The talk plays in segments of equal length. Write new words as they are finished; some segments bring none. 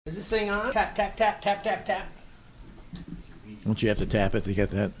Is this thing on? Tap, tap, tap, tap, tap, tap. Don't you have to tap it to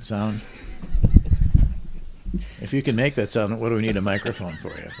get that sound? If you can make that sound, what do we need a microphone for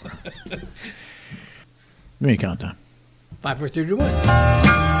you for? Give me a countdown. 5, 4, 3, 2, 1. Da,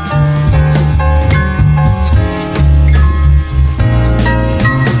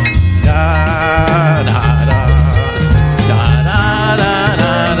 da, da, da, da, da, da, da, da,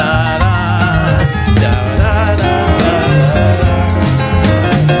 da, da.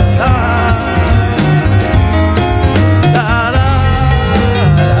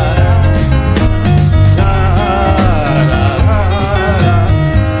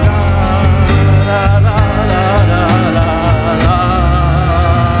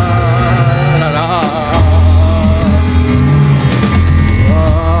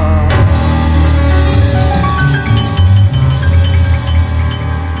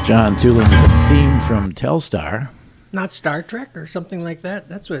 John Tulin with a theme from Telstar. Not Star Trek or something like that?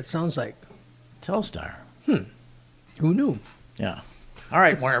 That's what it sounds like. Telstar. Who knew? Yeah. All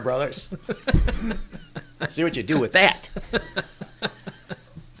right, Warner Brothers. See what you do with that.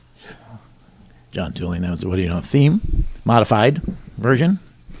 John Tulin, that was, what do you know, theme, modified version.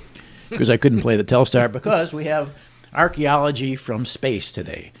 Because I couldn't play the Telstar because we have archaeology from space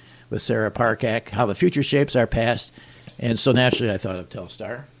today with Sarah Parcak, how the future shapes our past. And so naturally I thought of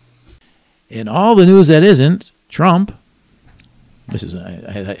Telstar. In all the news that isn't, Trump, I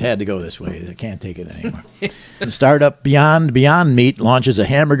had to go this way. I can't take it anymore. The startup Beyond Meat launches a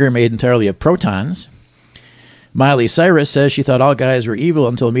hamburger made entirely of protons. Miley Cyrus says she thought all guys were evil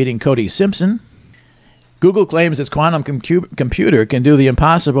until meeting Cody Simpson. Google claims its quantum computer can do the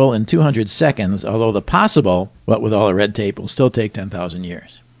impossible in 200 seconds, although the possible, what with all the red tape, will still take 10,000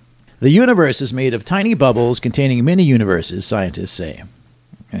 years. The universe is made of tiny bubbles containing mini-universes, scientists say.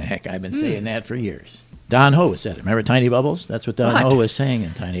 Heck, I've been saying that for years. Don Ho said it. Remember Tiny Bubbles? That's what Don Ho was saying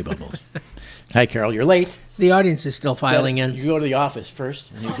in Tiny Bubbles. Hi, Carol. You're late. The audience is still filing in. You go to the office first,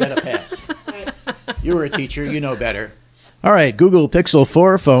 and you get a pass. You were a teacher. You know better. All right. Google Pixel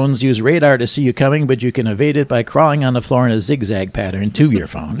 4 phones use radar to see you coming, but you can evade it by crawling on the floor in a zigzag pattern to your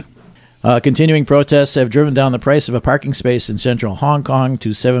phone. Continuing protests have driven down the price of a parking space in central Hong Kong to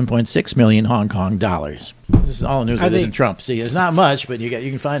 7.6 million Hong Kong dollars. This is all the news that isn't Trump. See, there's not much, but you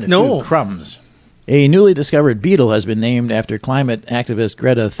can find a few crumbs. A newly discovered beetle has been named after climate activist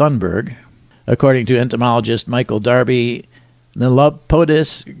Greta Thunberg. According to entomologist Michael Darby,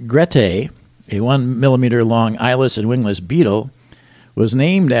 Nelopodus gretae, a 1 millimeter long eyeless and wingless beetle, was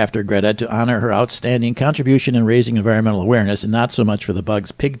named after Greta to honor her outstanding contribution in raising environmental awareness and not so much for the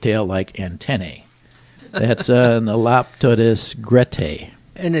bug's pigtail-like antennae. That's Nelopodus gretae.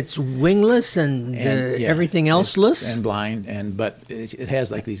 And it's wingless and everything else less? And blind, but it has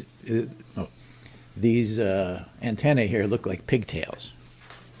like these antennae here look like pigtails.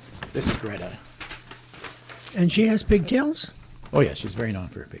 This is Greta. And she has pigtails? Oh, yeah, she's very known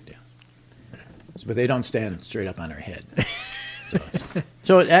for her pigtails. But they don't stand straight up on her head.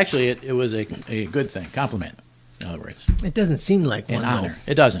 So it was a good thing, compliment, in other words. It doesn't seem like one, honor.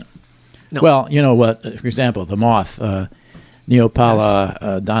 It doesn't. No. Well, you know what, for example, the moth,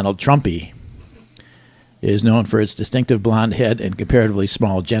 Neopala Donald Trumpy, is known for its distinctive blonde head and comparatively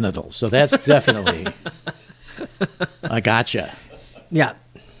small genitals. So that's definitely a gotcha. Yeah.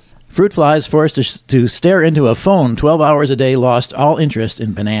 Fruit flies forced to stare into a phone 12 hours a day lost all interest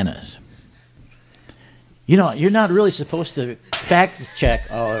in bananas. You know, you're not really supposed to fact check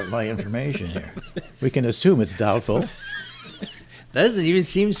all of my information here. We can assume it's doubtful. Doesn't even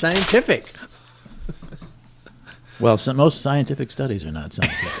seem scientific. Well, most scientific studies are not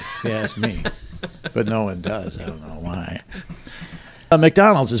scientific, if you ask me. But no one does. I don't know why.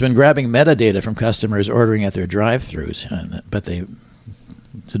 McDonald's has been grabbing metadata from customers ordering at their drive-thrus, but to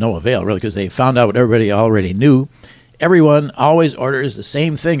no avail, really, because they found out what everybody already knew. Everyone always orders the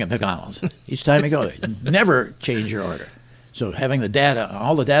same thing at McDonald's each time you go there. You never change your order. So having the data,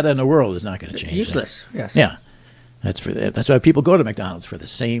 all the data in the world is not going to change. Useless, yes. Yeah. That's why people go to McDonald's, for the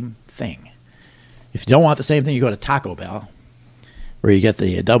same thing. If you don't want the same thing, you go to Taco Bell, where you get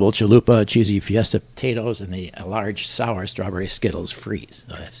the double chalupa, cheesy fiesta potatoes, and the large sour strawberry Skittles freeze.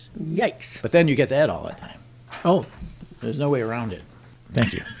 So yikes. But then you get that all the time. Oh. There's no way around it.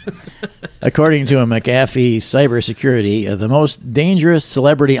 Thank you. According to a McAfee cybersecurity, the most dangerous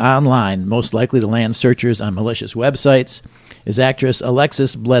celebrity online, most likely to land searchers on malicious websites, is actress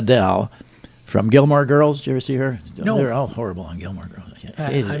Alexis Bledel from Gilmore Girls. Did you ever see her? No. They're all horrible on Gilmore Girls.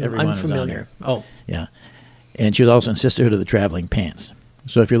 I'm unfamiliar. Oh. Yeah. And she was also in Sisterhood of the Traveling Pants.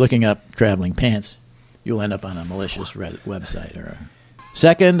 So if you're looking up traveling pants, you'll end up on a malicious website.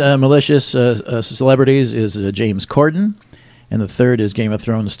 Second, malicious celebrities is James Corden. And the third is Game of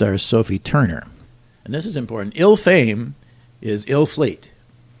Thrones star Sophie Turner. And this is important. Ill fame is ill fleet.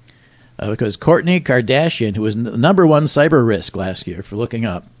 Because Kourtney Kardashian, who was the number one cyber risk last year for looking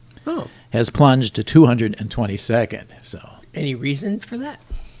up, has plunged to 222nd. So, any reason for that?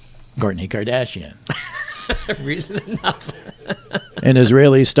 Kourtney Kardashian. Reason enough. An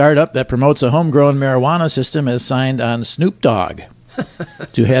Israeli startup that promotes a homegrown marijuana system has signed on Snoop Dogg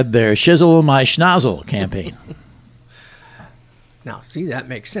to head their Shizzle My Schnozzle campaign. Now, see, that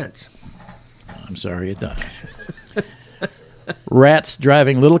makes sense. I'm sorry, it does. Rats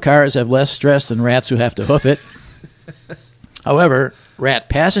driving little cars have less stress than rats who have to hoof it. However, rat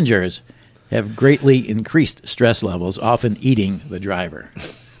passengers have greatly increased stress levels, often eating the driver.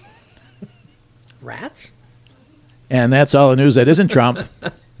 Rats? And that's all the news that isn't Trump,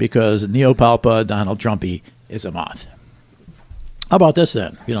 because Neopalpa Donald Trumpy is a moth. How about this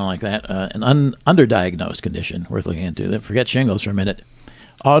then? You don't like that? An underdiagnosed condition worth looking into. Forget shingles for a minute.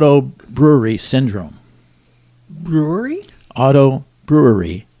 Auto-brewery syndrome. Brewery?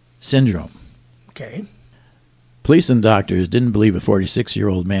 Auto-brewery syndrome. Okay. Police and doctors didn't believe a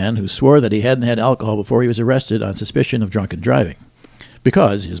 46-year-old man who swore that he hadn't had alcohol before he was arrested on suspicion of drunken driving,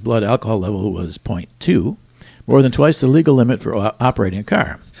 because his blood alcohol level was 0.2, more than twice the legal limit for operating a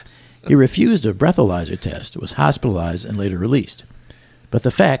car. He refused a breathalyzer test, was hospitalized, and later released. But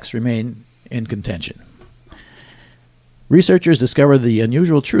the facts remain in contention. Researchers discovered the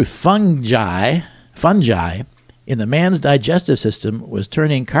unusual truth. Fungi in the man's digestive system was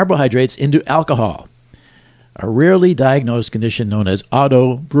turning carbohydrates into alcohol, a rarely diagnosed condition known as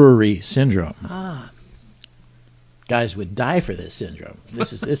auto-brewery syndrome. Guys would die for this syndrome.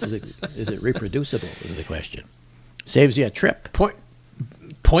 Is it reproducible is the question. Saves you a trip.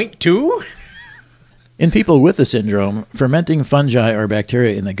 Point two? In people with the syndrome, fermenting fungi or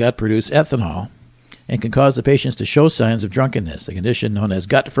bacteria in the gut produce ethanol and can cause the patients to show signs of drunkenness, a condition known as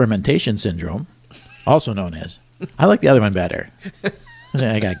gut fermentation syndrome, also known as, I like the other one better.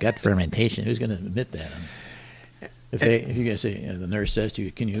 I got gut fermentation. Who's going to admit that? If you guys say, the nurse says to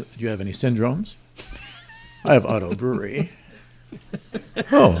you, do you have any syndromes? I have auto-brewery.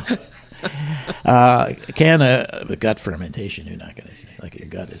 Can a gut fermentation, you're not going to say, like your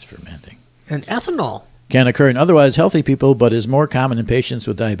gut is fermenting. And ethanol. Can occur in otherwise healthy people, but is more common in patients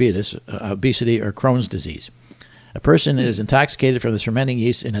with diabetes, obesity, or Crohn's disease. A person is intoxicated from this fermenting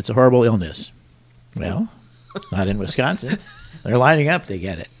yeast, and it's a horrible illness. Well, not in Wisconsin. They're lining up to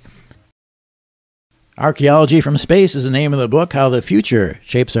get it. Archaeology from Space is the name of the book, How the Future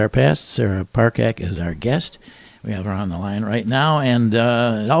Shapes Our Past. Sarah Parcak is our guest. We have her on the line right now, and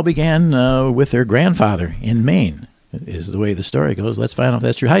it all began with her grandfather in Maine, is the way the story goes. Let's find out if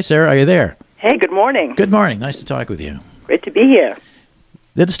that's true. Hi, Sarah. Are you there? Hey, good morning. Good morning. Nice to talk with you. Great to be here.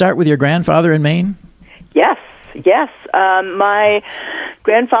 Did it start with your grandfather in Maine? Yes. My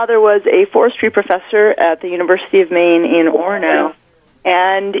grandfather was a forestry professor at the University of Maine in Orono,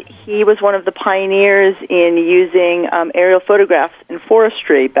 and he was one of the pioneers in using aerial photographs in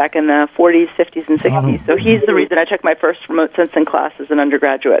forestry back in the 40s, 50s, and 60s. So he's the reason I took my first remote sensing class as an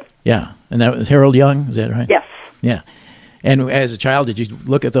undergraduate. Yeah, and that was Harold Young, is that right? Yes. Yeah. And as a child, did you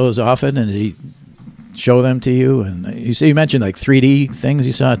look at those often, and did he show them to you? And you mentioned like 3D things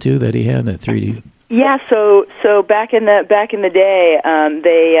you saw too that he had, that 3D. Yeah, so back in the day,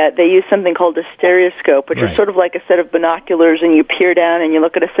 they used something called a stereoscope, which is sort of like a set of binoculars, and you peer down and you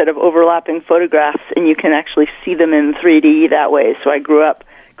look at a set of overlapping photographs, and you can actually see them in 3D that way. So I grew up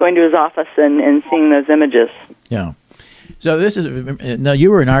going to his office and seeing those images. Yeah. So now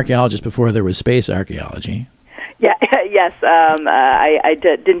you were an archaeologist before there was space archaeology. Yeah, yes. I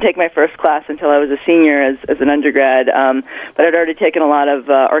didn't take my first class until I was a senior as an undergrad, but I'd already taken a lot of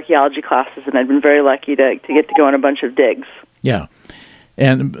archaeology classes, and I'd been very lucky to get to go on a bunch of digs. Yeah.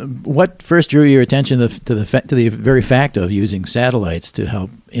 And what first drew your attention to the very fact of using satellites to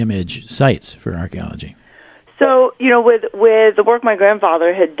help image sites for archaeology? So, with the work my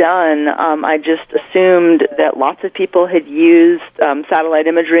grandfather had done, I just assumed that lots of people had used satellite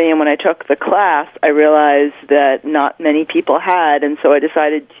imagery, and when I took the class, I realized that not many people had, and so I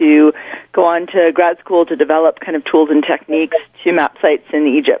decided to go on to grad school to develop kind of tools and techniques to map sites in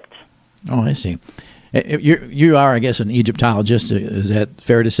Egypt. Oh, I see. You are, I guess, an Egyptologist. Is that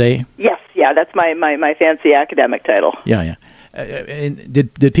fair to say? Yes, yeah, that's my fancy academic title. Yeah. And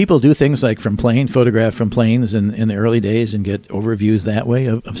did people do things like photograph from planes in the early days and get overviews that way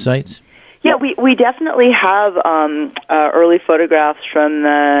of sites? Yeah, we definitely have early photographs from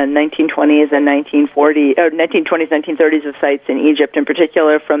the 1920s and 1940s, 1930s of sites in Egypt, in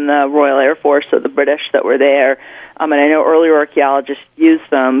particular from the Royal Air Force, so the British that were there. And I know earlier archaeologists used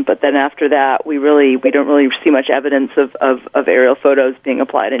them, but then after that, we don't really see much evidence of aerial photos being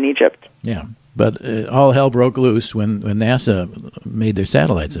applied in Egypt. Yeah, but all hell broke loose when NASA made their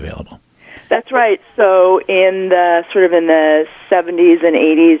satellites available. That's right. So in the 70s and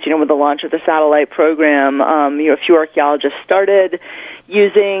 80s, with the launch of the satellite program, a few archaeologists started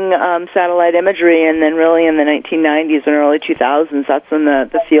using satellite imagery, and then really in the 1990s and early 2000s, that's when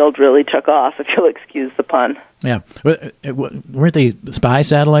the field really took off, if you'll excuse the pun. Yeah. Weren't they spy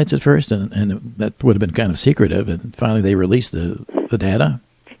satellites at first, and that would have been kind of secretive, and finally they released the data?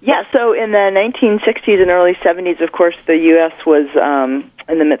 Yeah, so in the 1960s and early 70s, of course, the U.S. was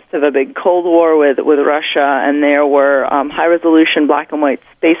in the midst of a big Cold War with Russia, and there were high-resolution black and white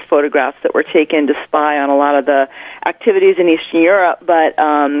space photographs that were taken to spy on a lot of the activities in Eastern Europe. But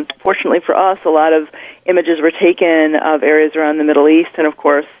fortunately for us, a lot of images were taken of areas around the Middle East, and of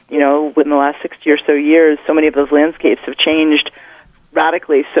course, within the last 60 or so years, so many of those landscapes have changed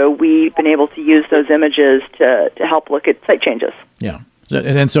radically, so we've been able to use those images to help look at site changes. Yeah.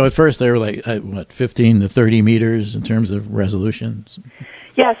 And so at first they were like, 15 to 30 meters in terms of resolution?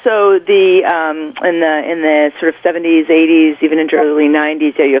 Yeah, so in the sort of 70s, 80s, even into early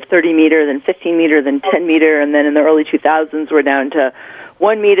 90s, you have 30 meter, then 15 meter, then 10 meter, and then in the early 2000s we're down to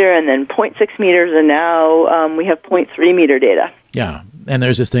 1 meter and then 0.6 meters, and now we have 0.3 meter data. Yeah, and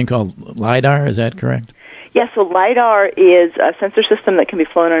there's this thing called LIDAR, is that correct? Yeah, so LIDAR is a sensor system that can be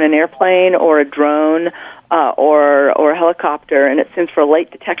flown on an airplane or a drone or a helicopter, and it stands for light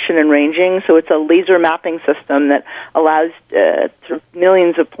detection and ranging. So it's a laser mapping system that allows sort of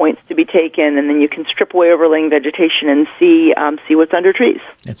millions of points to be taken, and then you can strip away overlaying vegetation and see what's under trees.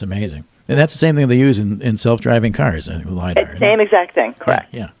 It's amazing. And that's the same thing they use in self-driving cars, I think, with LIDAR. Same exact thing,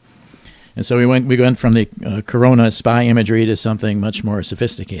 correct. Yeah. And so we went from the Corona spy imagery to something much more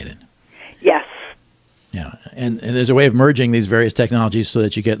sophisticated. Yes. Yeah, and there's a way of merging these various technologies so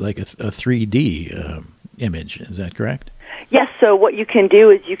that you get like a 3D image. Is that correct? Yes, so what you can do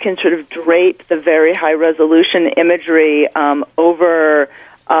is you can sort of drape the very high-resolution imagery over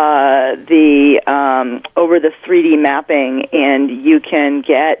the 3D mapping, and you can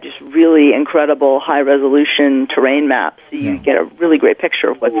get just really incredible high-resolution terrain maps. So you get a really great picture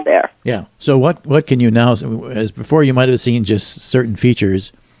of what's there. Yeah. So what can you now, as before you might have seen just certain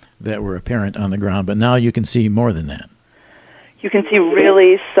features that were apparent on the ground, but now you can see more than that. You can see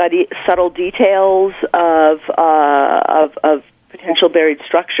really subtle details of potential buried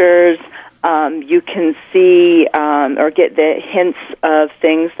structures. You can see or get the hints of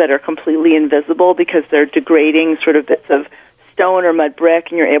things that are completely invisible because they're degrading sort of bits of stone or mud brick,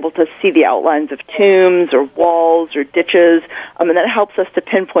 and you're able to see the outlines of tombs or walls or ditches, and that helps us to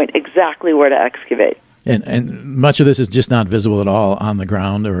pinpoint exactly where to excavate. And much of this is just not visible at all on the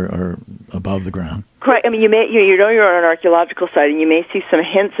ground or above the ground. Correct. I mean, you're on an archaeological site, and you may see some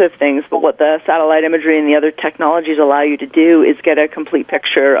hints of things, but what the satellite imagery and the other technologies allow you to do is get a complete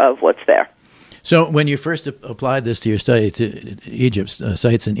picture of what's there. So when you first applied this to your study to Egypt,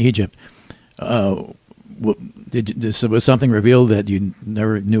 sites in Egypt, was something revealed that you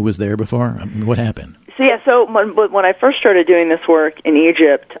never knew was there before? I mean, what happened? So when I first started doing this work in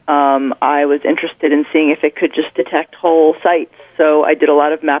Egypt, I was interested in seeing if it could just detect whole sites. So I did a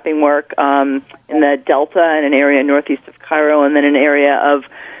lot of mapping work in the Delta in an area northeast of Cairo, and then an area of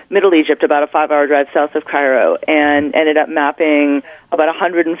Middle Egypt, about a 5-hour drive south of Cairo, and ended up mapping about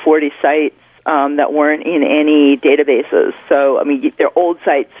 140 sites that weren't in any databases. So, I mean, they're old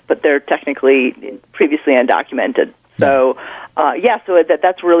sites, but they're technically previously undocumented. So, so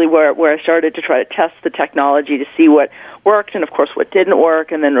that's really where I started to try to test the technology to see what worked and, of course, what didn't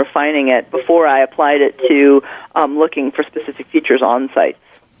work, and then refining it before I applied it to looking for specific features on sites.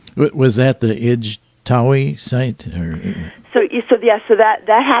 Was that the Ij-Tawi site? So that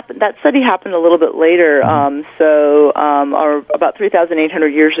happened. That study happened a little bit later. About 3,800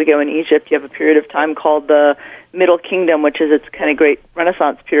 years ago in Egypt, you have a period of time called the Middle Kingdom, which is its kind of great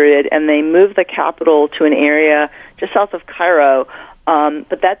Renaissance period, and they moved the capital to an area just south of Cairo.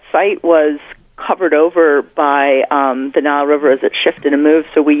 But that site was covered over by the Nile River as it shifted and moved.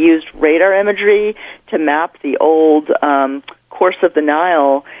 So we used radar imagery to map the old course of the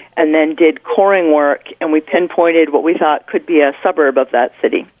Nile, and then did coring work, and we pinpointed what we thought could be a suburb of that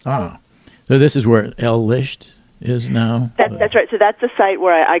city. Ah, so this is where El Lisht is now? That's right. So that's a site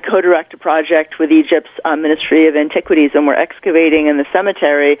where I co-direct a project with Egypt's Ministry of Antiquities, and we're excavating in the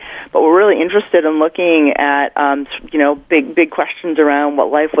cemetery, but we're really interested in looking at, big questions around what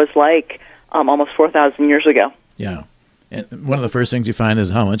life was like almost 4,000 years ago. Yeah. And one of the first things you find is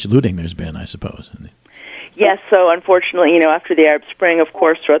how much looting there's been, I suppose. Yes, so unfortunately, after the Arab Spring, of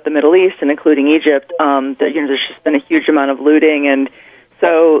course, throughout the Middle East and including Egypt, there's just been a huge amount of looting, and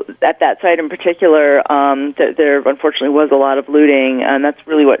so at that site in particular, there unfortunately was a lot of looting, and that's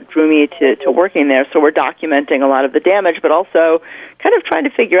really what drew me to working there. So we're documenting a lot of the damage, but also kind of trying to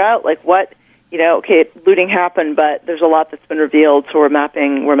figure out what, looting happened, but there's a lot that's been revealed, so we're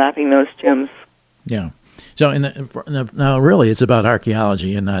mapping those tombs. Yeah. So now really it's about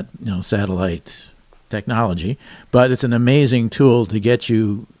archaeology and not satellite technology, but it's an amazing tool to get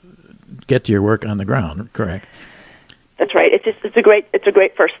to your work on the ground, correct? That's right. It's a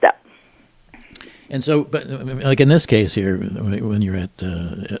great first step. And so, but like in this case here, when you're at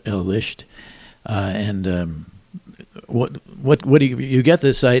El Lisht, and what do you get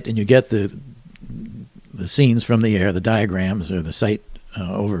this site and you get the scenes from the air, the diagrams or the site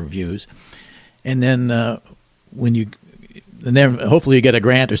overviews, and then then hopefully you get a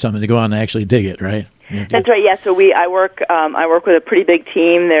grant or something to go on and actually dig it, right? That's right. Yeah. So I work with a pretty big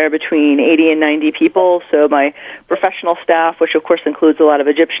team. There between 80 and 90 people. So my professional staff, which of course includes a lot of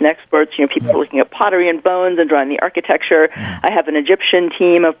Egyptian experts, people looking at pottery and bones and drawing the architecture. I have an Egyptian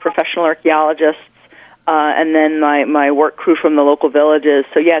team of professional archaeologists, and then my work crew from the local villages.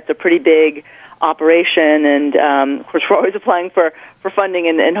 So yeah, it's a pretty big operation, and of course we're always applying for funding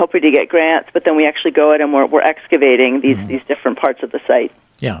and hoping to get grants. But then we actually go out and we're excavating these different parts of the site.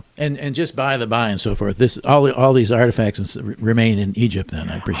 Yeah, and just by the by and so forth, all these artifacts remain in Egypt. Then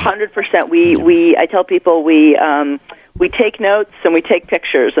I presume 100%. I tell people we take notes and we take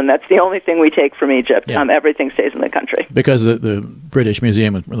pictures, and that's the only thing we take from Egypt. Yeah. Everything stays in the country because the British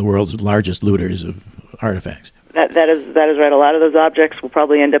Museum is one of the world's largest looters of artifacts. That is right. A lot of those objects will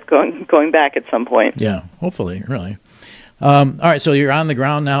probably end up going back at some point. Yeah, hopefully, really. All right, so you're on the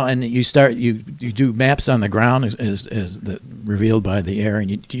ground now, and you do maps on the ground as revealed by the air,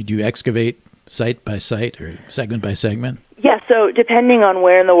 and you excavate site by site or segment by segment? Yeah, so depending on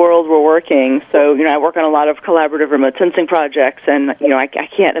where in the world we're working, so, I work on a lot of collaborative remote sensing projects, and, I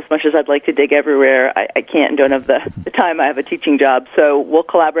can't, as much as I'd like to dig everywhere, I can't and don't have the time. I have a teaching job, so we'll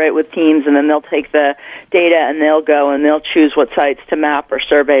collaborate with teams, and then they'll take the data, and they'll go, and they'll choose what sites to map or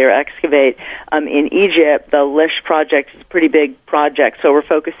survey or excavate. In Egypt, the Lisht project is a pretty big project, so we're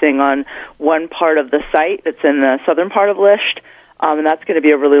focusing on one part of the site that's in the southern part of Lisht, and that's going to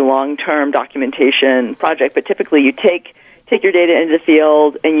be a really long-term documentation project, but typically you take your data into the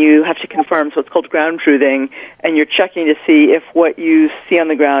field, and you have to confirm, so it's called ground truthing, and you're checking to see if what you see on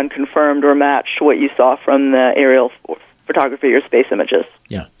the ground confirmed or matched what you saw from the aerial photography or space images.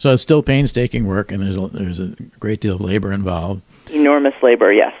 Yeah, so it's still painstaking work, and there's a great deal of labor involved. Enormous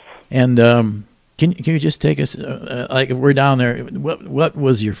labor, yes. And can you just take us, like if we're down there, what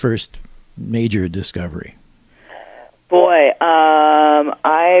was your first major discovery? Boy,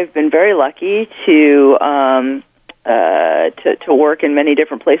 I've been very lucky to work in many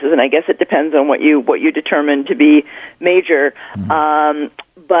different places, and I guess it depends on what you determine to be major. Mm-hmm.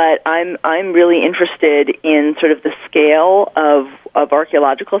 But I'm really interested in sort of the scale of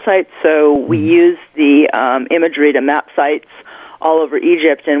archaeological sites. So we use the imagery to map sites all over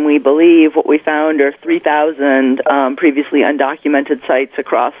Egypt, and we believe what we found are 3,000 previously undocumented sites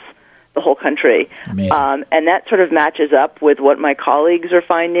across the whole country. And that sort of matches up with what my colleagues are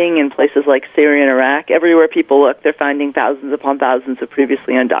finding in places like Syria and Iraq. Everywhere people look, they're finding thousands upon thousands of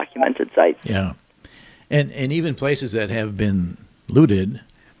previously undocumented sites. Yeah. And even places that have been looted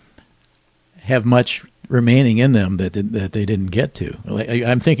have much remaining in them that they didn't get to.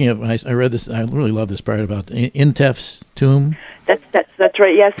 I'm thinking of, I read this, I really love this part about Intef's tomb. That's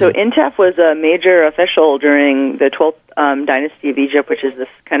right. Yeah. So Intef was a major official during the 12th dynasty of Egypt, which is this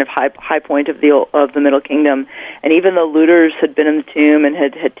kind of high point of the Middle Kingdom. And even though looters had been in the tomb and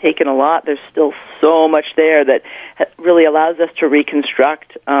had taken a lot, there's still so much there that really allows us to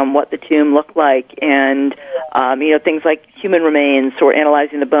reconstruct what the tomb looked like, and things like human remains. So we're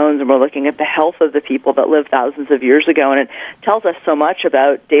analyzing the bones, and we're looking at the health of the people that lived thousands of years ago, and it tells us so much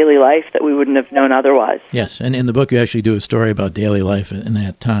about daily life that we wouldn't have known otherwise. Yes, and in the book you actually do a story about daily life in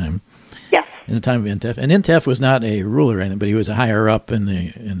that time. Yes. In the time of Intef. And Intef was not a ruler or anything, but he was a higher up in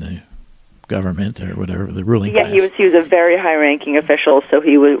the government or whatever, the ruling class. Yeah, he was a very high-ranking official, so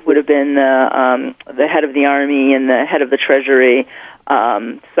he would have been the head of the army and the head of the treasury,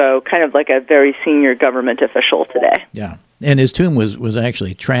 so kind of like a very senior government official today. Yeah, and his tomb was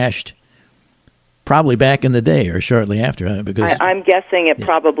actually trashed probably back in the day or shortly after, because I'm guessing it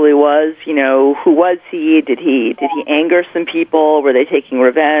probably was. Who was he? Did he anger some people? Were they taking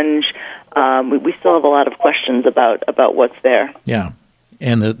revenge? We still have a lot of questions about what's there. Yeah,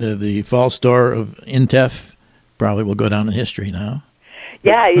 And the false door of Intef probably will go down in history now.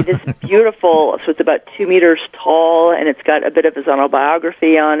 Yeah, it is beautiful. So it's about 2 meters tall, and it's got a bit of his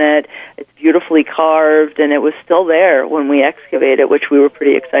autobiography on it. It's beautifully carved, and it was still there when we excavated, which we were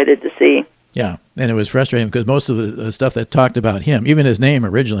pretty excited to see. Yeah, and it was frustrating because most of the stuff that talked about him, even his name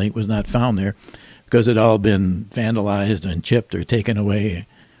originally, was not found there because it had all been vandalized and chipped or taken away.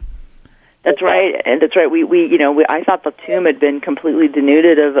 That's right, and that's right. I thought the tomb had been completely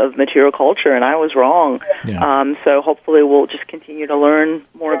denuded of material culture, and I was wrong. Yeah. So hopefully we'll just continue to learn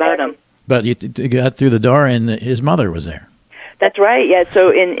more about him. But you got through the door, and his mother was there. That's right, yeah.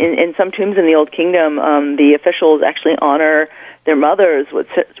 So in some tombs in the Old Kingdom, the officials actually honor their mothers,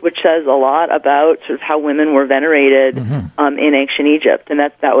 which says a lot about sort of how women were venerated in ancient Egypt, and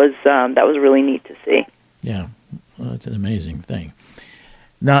that was really neat to see. Yeah, well, it's an amazing thing.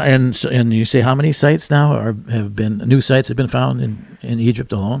 Now, and you say how many sites now new sites have been found in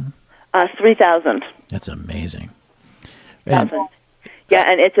Egypt alone? 3,000. That's amazing. Yeah,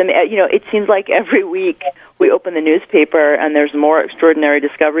 and it seems like every week we open the newspaper and there's more extraordinary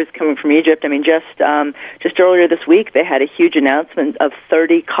discoveries coming from Egypt. I mean, just earlier this week they had a huge announcement of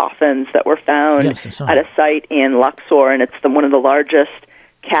 30 coffins that were found at a site in Luxor, and it's one of the largest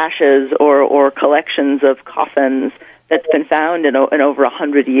caches or collections of coffins that's been found in over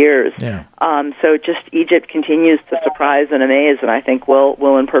 100 years. Yeah. So just Egypt continues to surprise and amaze, and I think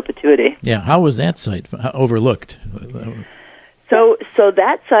will in perpetuity. Yeah. How was that site overlooked? So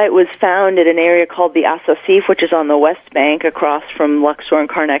that site was found at an area called the Asasif, which is on the west bank across from Luxor and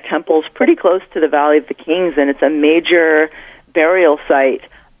Karnak temples, pretty close to the Valley of the Kings, and it's a major burial site.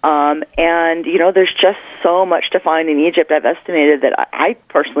 And, there's just so much to find in Egypt. I've estimated that I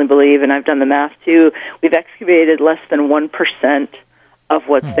personally believe, and I've done the math too, we've excavated less than 1% of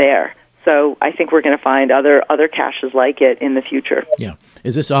what's there. So I think we're going to find other caches like it in the future. Yeah.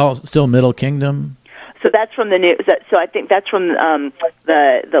 Is this all still Middle Kingdom? So that's from I think that's from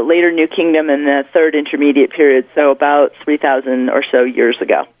the later New Kingdom and the Third Intermediate period, so about 3,000 or so years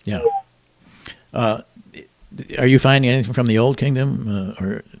ago. Yeah. Are you finding anything from the Old Kingdom?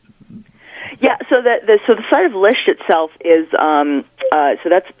 Yeah. So the site of Lisht itself is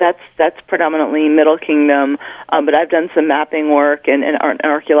that's predominantly Middle Kingdom, but I've done some mapping work and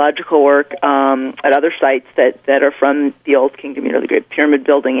archaeological work at other sites that are from the Old Kingdom, the Great Pyramid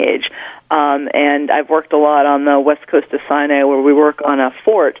building age, and I've worked a lot on the west coast of Sinai, where we work on a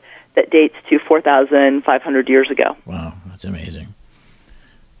fort that dates to 4,500 years ago. Wow, that's amazing.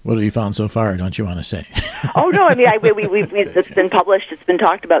 What have you found so far? Don't you want to say? Oh no! I mean, it's been published. It's been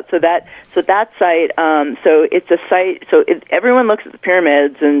talked about. So that site. So it's a site. So everyone looks at the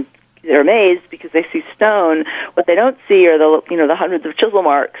pyramids and they're amazed because they see stone. What they don't see are the hundreds of chisel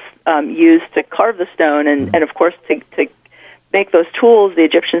marks used to carve the stone, and of course to make those tools, the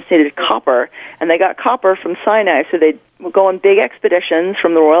Egyptians needed copper, and they got copper from Sinai. So they'd go on big expeditions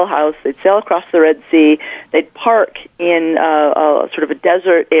from the royal house. They'd sail across the Red Sea. They'd park in sort of a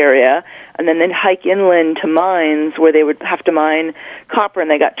desert area, and then they'd hike inland to mines where they would have to mine copper,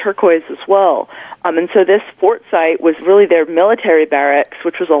 and they got turquoise as well. And so this fort site was really their military barracks,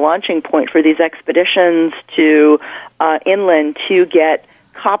 which was a launching point for these expeditions to inland to get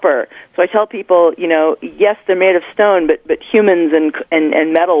copper. So I tell people, yes, they're made of stone, but humans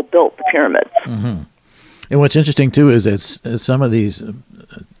and metal built the pyramids. Mm-hmm. And what's interesting too is that some of these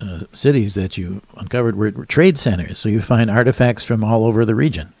cities that you uncovered were trade centers. So you find artifacts from all over the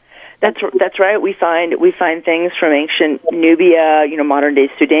region. That's right. We find things from ancient Nubia, modern day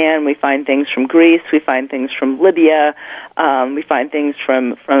Sudan. We find things from Greece. We find things from Libya. We find things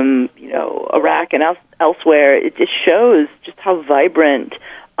from Iraq and elsewhere. It just shows just how vibrant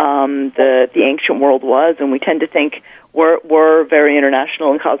the ancient world was, and we tend to think we're very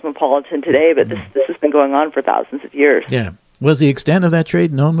international and cosmopolitan today, but this has been going on for thousands of years. Yeah. Was the extent of that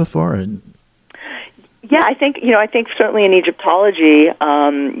trade known before? Yeah, I think certainly in Egyptology,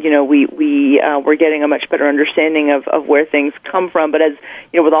 we're getting a much better understanding of where things come from. But as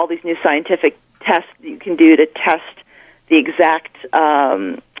with all these new scientific tests that you can do to test the exact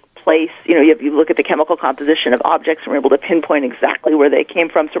place, you look at the chemical composition of objects, and we're able to pinpoint exactly where they came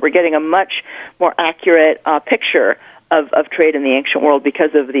from. So we're getting a much more accurate picture of trade in the ancient world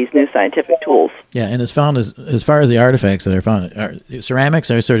because of these new scientific tools. Yeah, and it's found as far as the artifacts that are found, ceramics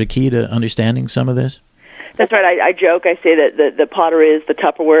are sort of key to understanding some of this. That's right. I joke. I say that the pottery is the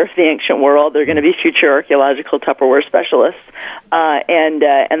Tupperware of the ancient world. They're going to be future archaeological Tupperware specialists, and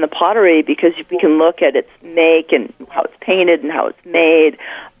the pottery, because we can look at its make and how it's painted and how it's made.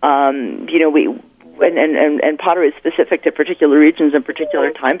 and pottery is specific to particular regions and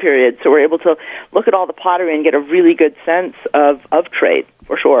particular time periods. So we're able to look at all the pottery and get a really good sense of trade,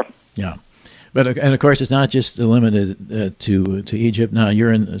 for sure. Yeah. But and of course, it's not just limited to Egypt. Now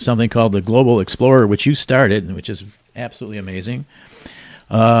you're in something called the Global Explorer, which you started, which is absolutely amazing.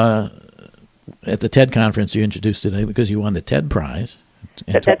 At the TED conference, you introduced it because you won the TED Prize.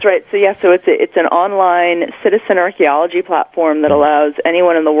 That's right. So it's an online citizen archaeology platform that allows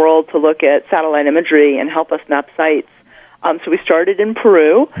anyone in the world to look at satellite imagery and help us map sites. So we started in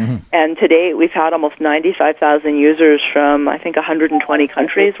Peru, and to date we've had almost 95,000 users from, I think, 120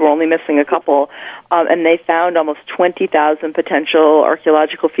 countries. We're only missing a couple. And they found almost 20,000 potential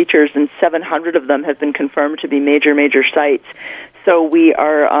archaeological features, and 700 of them have been confirmed to be major sites. So we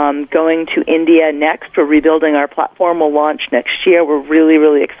are going to India next. We're rebuilding our platform. We'll launch next year. We're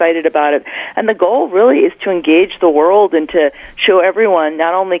really excited about it. And the goal really is to engage the world and to show everyone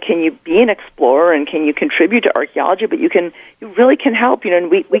not only can you be an explorer and can you contribute to archaeology, but you really can help. And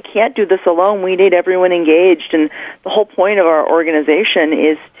we can't do this alone. We need everyone engaged. And the whole point of our organization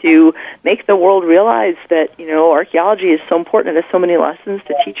is to make the world realize that, archaeology is so important and there's so many lessons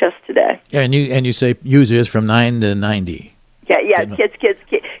to teach us today. Yeah, and you say users from 9 to 90. Yeah,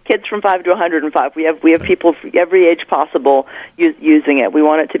 kids from 5 to 105. We have people from every age possible using it. We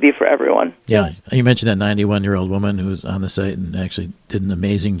want it to be for everyone. Yeah, you mentioned that 91-year-old woman who was on the site and actually did an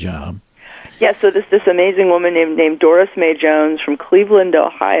amazing job. Yeah, so this amazing woman named Doris Mae Jones from Cleveland,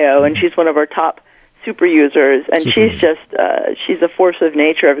 Ohio, and she's one of our top super users, and she's a force of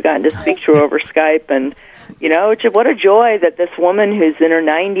nature. I've gotten to speak to her over Skype, and what a joy that this woman who's in her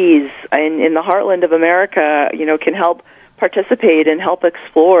 90s in the heartland of America, can help participate and help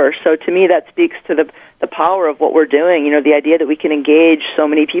explore. So to me, that speaks to the power of what we're doing. The idea that we can engage so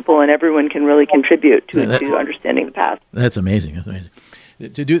many people and everyone can really contribute to understanding the past. That's amazing. That's amazing.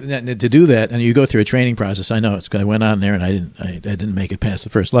 To do that, and you go through a training process. I know I went on there and I didn't make it past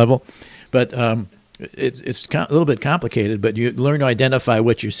the first level, but it's a little bit complicated. But you learn to identify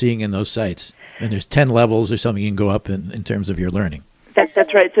what you're seeing in those sites, and there's 10 levels or something you can go up in terms of your learning.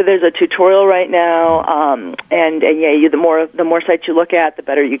 That's right. So there's a tutorial right now, the more sites you look at, the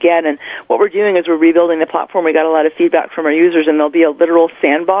better you get. And what we're doing is we're rebuilding the platform. We got a lot of feedback from our users, and there'll be a literal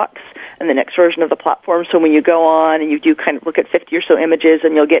sandbox in the next version of the platform. So when you go on and you do kind of look at 50 or so images,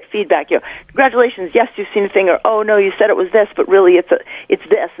 and you'll get feedback. Congratulations, yes, you've seen a thing, or oh no, you said it was this, but really it's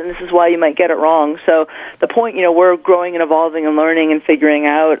this, and this is why you might get it wrong. So the point, we're growing and evolving and learning and figuring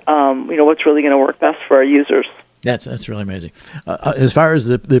out, what's really going to work best for our users. That's really amazing. As far as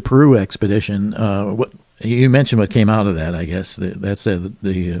the Peru expedition, what you mentioned, what came out of that, I guess that's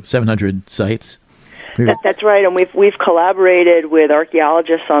the 700 sites. That's right, and we've collaborated with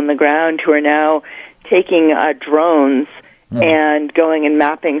archaeologists on the ground who are now taking drones and going and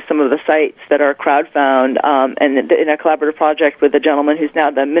mapping some of the sites that are crowd-found, and in a collaborative project with a gentleman who's now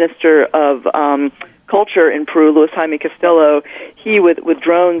the Minister of Culture in Peru, Luis Jaime Castillo. He, with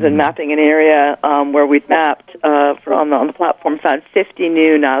drones and mapping an area where we'd mapped on the platform, found 50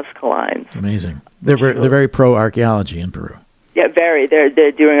 new Nazca lines. Amazing. They're very pro-archaeology in Peru. Yeah, very.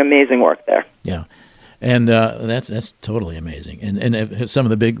 They're doing amazing work there. Yeah. And that's totally amazing. And some of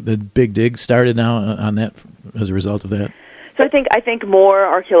the big digs started now on that as a result of that. So I think more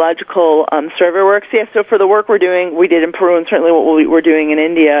archaeological survey work. So for the work we did in Peru, and certainly what we're doing in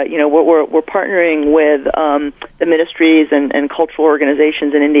India, we're partnering with the ministries and cultural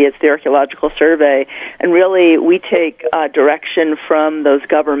organizations in India. It's the Archaeological Survey, and really we take direction from those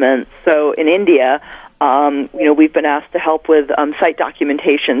governments. So in India, we've been asked to help with site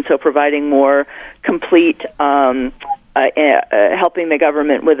documentation, so providing more complete. Helping the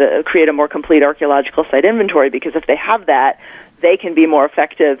government create a more complete archaeological site inventory, because if they have that, they can be more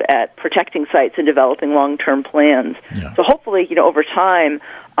effective at protecting sites and developing long-term plans. Yeah. So hopefully, over time,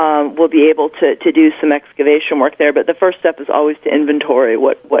 we'll be able to do some excavation work there. But the first step is always to inventory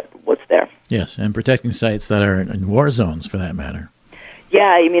what's there. Yes, and protecting sites that are in war zones, for that matter.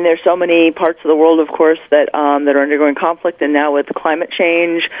 Yeah, there's so many parts of the world, of course, that are undergoing conflict, and now with climate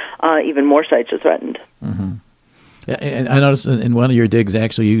change, even more sites are threatened. Mm-hmm. And I noticed in one of your digs,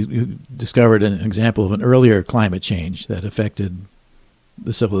 actually, you discovered an example of an earlier climate change that affected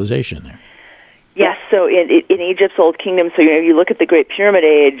the civilization there. Yes, so in Egypt's Old Kingdom, so you look at the Great Pyramid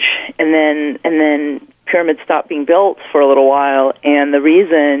Age, and then pyramids stopped being built for a little while, and the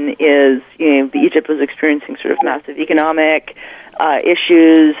reason is Egypt was experiencing sort of massive economic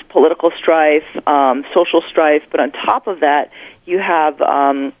issues, political strife, social strife, but on top of that, you have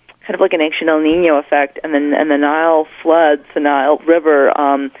kind of like an ancient El Nino effect, and the Nile floods, the Nile River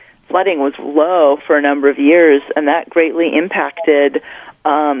flooding was low for a number of years, and that greatly impacted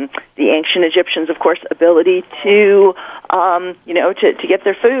The ancient Egyptians, of course, ability to to get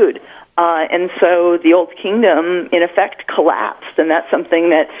their food. And so the Old Kingdom, in effect, collapsed, and that's something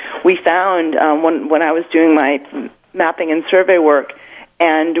that we found when I was doing my mapping and survey work,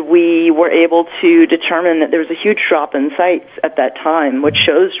 and we were able to determine that there was a huge drop in sites at that time, which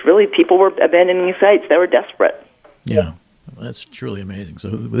shows really people were abandoning sites. They were desperate. Yeah, that's truly amazing. So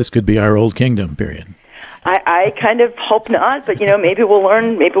this could be our Old Kingdom period. I kind of hope not, but maybe we'll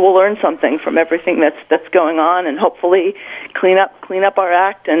learn something from everything that's going on, and hopefully clean up our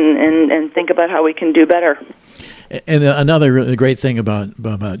act and think about how we can do better. And another really great thing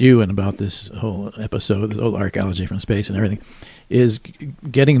about you and about this whole episode, this whole archaeology from space and everything, is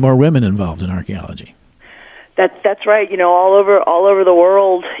getting more women involved in archaeology. That's right. All over the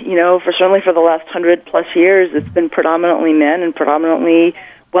world, certainly for the last 100+ years, it's been predominantly men and predominantly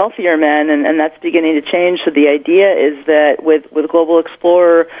wealthier men, and that's beginning to change. So the idea is that with Global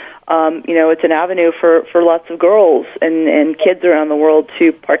Explorer, it's an avenue for lots of girls and kids around the world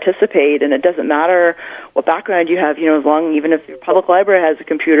to participate, and it doesn't matter what background you have, even if your public library has a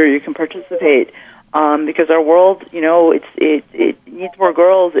computer, you can participate, because our world, it needs more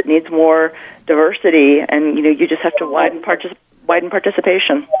girls, it needs more diversity, and, you just have to widen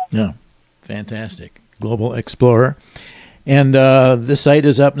participation. Yeah, fantastic. Global Explorer. And the site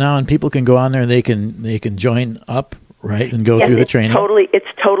is up now, and people can go on there and they can join up, right, and go through the training.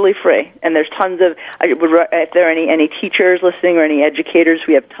 It's totally free, and there's tons of. If there are any teachers listening or any educators,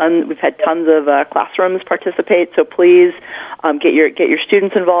 we've had tons of classrooms participate. So please get your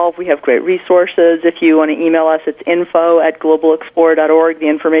students involved. We have great resources. If you want to email us, it's info@globalexplorer.org. The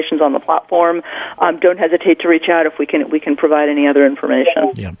information's on the platform. Don't hesitate to reach out if we can provide any other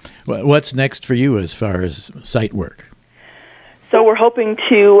information. Yeah. What's next for you as far as site work? So we're hoping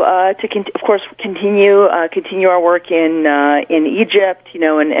to of course continue our work in Egypt,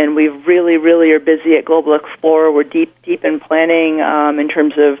 and we really are busy at Global Explorer. We're deep in planning in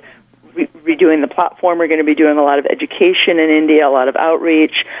terms of redoing the platform. We're going to be doing a lot of education in India, a lot of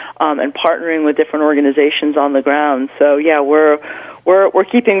outreach, and partnering with different organizations on the ground. So yeah, we're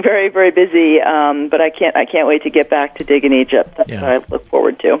keeping very, very busy, but I can't wait to get back to dig in Egypt. That's what I look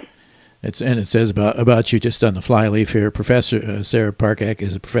forward to. It says about you just on the flyleaf here. Professor Sarah Parcak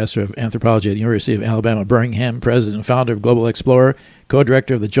is a professor of anthropology at the University of Alabama, Birmingham, president and founder of Global Explorer,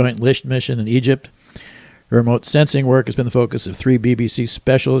 co-director of the Joint Licht Mission in Egypt. Her remote sensing work has been the focus of 3 BBC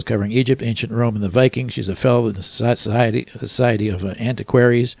specials covering Egypt, ancient Rome, and the Vikings. She's a fellow in the Society of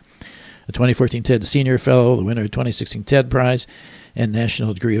Antiquaries, a 2014 TED Senior Fellow, the winner of the 2016 TED Prize, and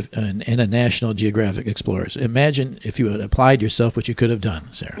a National Geographic Explorers. Imagine if you had applied yourself what you could have done,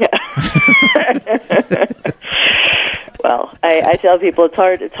 Sarah. Yeah. Well, I tell people it's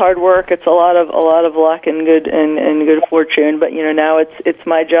hard work. It's a lot of luck and good fortune. But now it's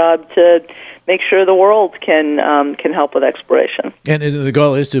my job to make sure the world can help with exploration. And the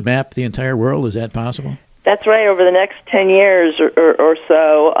goal is to map the entire world. Is that possible? That's right. Over the next 10 years or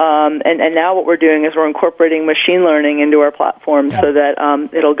so, and now what we're doing is we're incorporating machine learning into our platform so that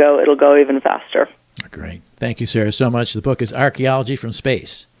it'll go even faster. Great. Thank you, Sarah, so much. The book is Archaeology from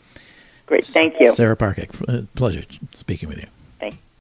Space. Great. Thank you. Sarah Parcak. Pleasure speaking with you.